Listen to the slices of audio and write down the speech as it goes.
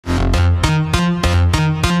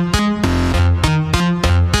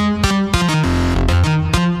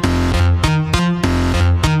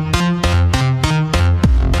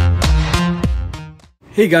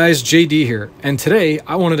Hey guys, JD here, and today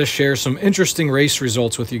I wanted to share some interesting race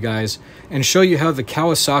results with you guys and show you how the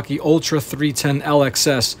Kawasaki Ultra 310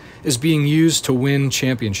 LXS is being used to win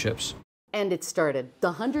championships. And it started,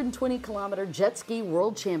 the 120-kilometer Jet Ski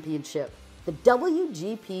World Championship, the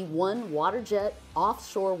WGP1 Waterjet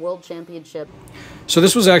Offshore World Championship. So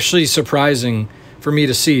this was actually surprising for me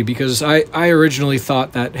to see because I originally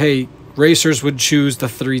thought that, hey, racers would choose the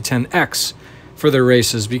 310X for their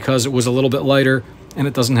races because it was a little bit lighter and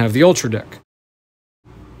it doesn't have the Ultra deck.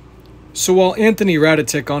 So while Anthony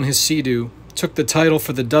Radatic on his Sea-Doo took the title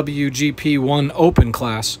for the WGP1 Open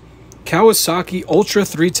class, Kawasaki Ultra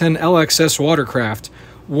 310 LXS Watercraft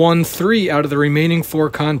won 3 out of the remaining 4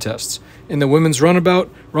 contests in the women's runabout,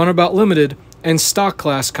 runabout limited, and stock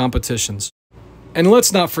class competitions. And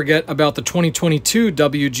let's not forget about the 2022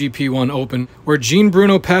 WGP1 Open, where Jean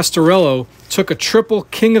Bruno Pastorello took a triple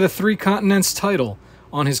King of the Three Continents title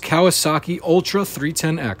on his Kawasaki Ultra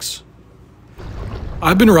 310X.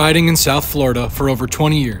 I've been riding in South Florida for over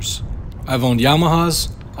 20 years. I've owned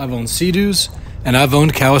Yamahas, I've owned Sea-Doos, and I've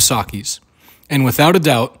owned Kawasaki's. And without a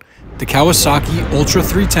doubt, the Kawasaki Ultra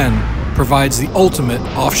 310 provides the ultimate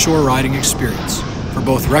offshore riding experience for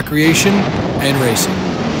both recreation and racing.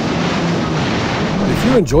 If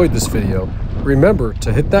you enjoyed this video, remember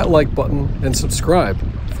to hit that like button and subscribe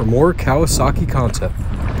for more Kawasaki content,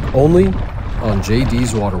 only on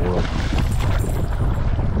JD's Water World.